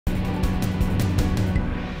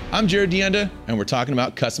I'm Jared Deenda, and we're talking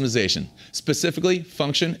about customization, specifically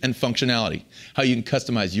function and functionality, how you can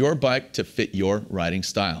customize your bike to fit your riding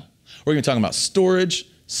style. We're going to talk about storage,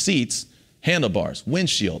 seats, handlebars,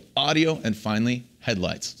 windshield, audio, and finally,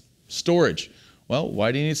 headlights. Storage. Well,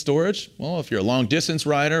 why do you need storage? Well, if you're a long distance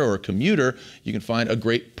rider or a commuter, you can find a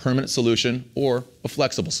great permanent solution or a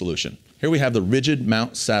flexible solution. Here we have the rigid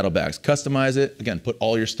mount saddlebags. Customize it, again, put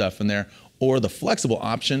all your stuff in there. Or the flexible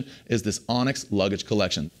option is this Onyx luggage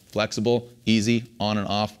collection. Flexible, easy, on and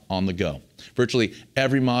off, on the go. Virtually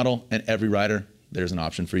every model and every rider, there's an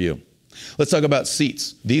option for you. Let's talk about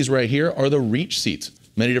seats. These right here are the reach seats.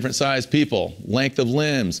 Many different size people, length of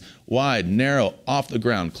limbs, wide, narrow, off the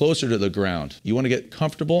ground, closer to the ground. You want to get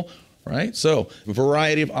comfortable, right? So a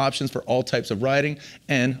variety of options for all types of riding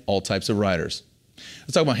and all types of riders.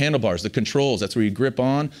 Let's talk about handlebars, the controls. That's where you grip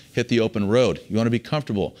on, hit the open road. You want to be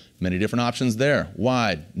comfortable. Many different options there.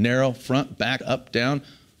 Wide, narrow, front, back, up, down.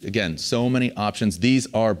 Again, so many options.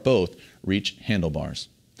 These are both reach handlebars.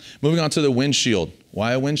 Moving on to the windshield.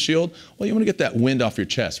 Why a windshield? Well, you want to get that wind off your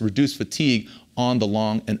chest, reduce fatigue on the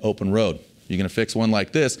long and open road. You're going to fix one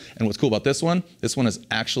like this. And what's cool about this one is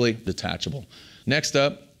actually detachable. Next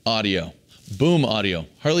up, audio. Boom audio.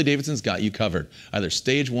 Harley-Davidson's got you covered, either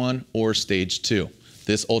stage 1 or stage 2.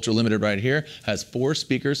 This Ultra Limited right here has 4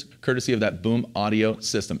 speakers, courtesy of that Boom audio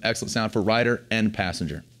system. Excellent sound for rider and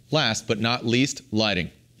passenger. Last but not least, lighting.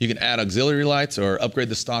 You can add auxiliary lights or upgrade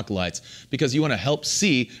the stock lights because you want to help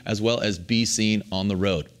see as well as be seen on the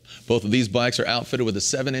road. Both of these bikes are outfitted with a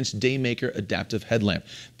 7-inch Daymaker adaptive headlamp.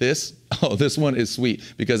 This one is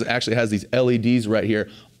sweet because it actually has these LEDs right here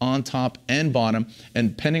on top and bottom,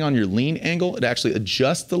 and depending on your lean angle, it actually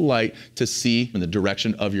adjusts the light to see in the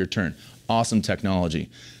direction of your turn. Awesome technology.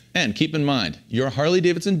 And keep in mind, your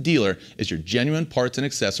Harley-Davidson dealer is your genuine parts and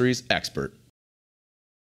accessories expert.